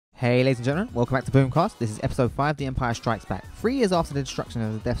Hey ladies and gentlemen, welcome back to BOOOOOMcast. This is episode 5, The Empire Strikes Back. 3 years after the destruction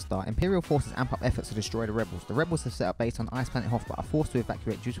of the Death Star, Imperial forces amp up efforts to destroy the rebels. The rebels have set up base on ice planet Hoth but are forced to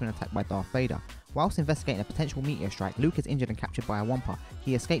evacuate due to an attack by Darth Vader. Whilst investigating a potential meteor strike, Luke is injured and captured by a Wampa.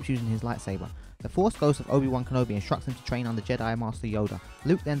 He escapes using his lightsaber. The Force ghost of Obi-Wan Kenobi instructs him to train under Jedi Master Yoda.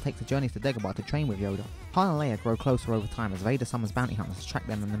 Luke then takes a journey to Dagobah to train with Yoda. Han and Leia grow closer over time as Vader summons bounty hunters to track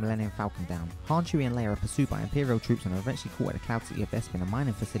them and the Millennium Falcon down. Han, Chewie and Leia are pursued by Imperial troops and are eventually caught at the Cloud City of Bespin, a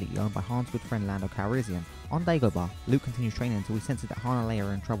mining facility owned by Han's good friend Lando Calrissian. On Dagobah, Luke continues training until he senses that Han and Leia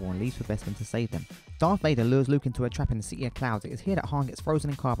are in trouble and leaves for Bespin to save them. Darth Vader lures Luke into a trap in the City of Clouds. It is here that Han gets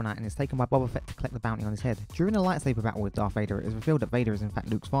frozen in carbonite and is taken by Boba Fett to collect the bounty on his head. During a lightsaber battle with Darth Vader, it is revealed that Vader is in fact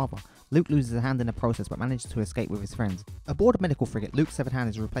Luke's father. Luke loses a hand in the process but manages to escape with his friends. Aboard a medical frigate, Luke's severed hand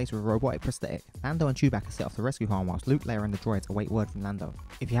is replaced with a robotic prosthetic. Lando and Chewbacca set off to rescue Han whilst Luke, Leia and the droids await word from Lando.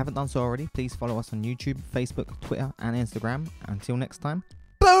 If you haven't done so already, please follow us on YouTube, Facebook, Twitter and Instagram. Until next time,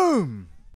 boom!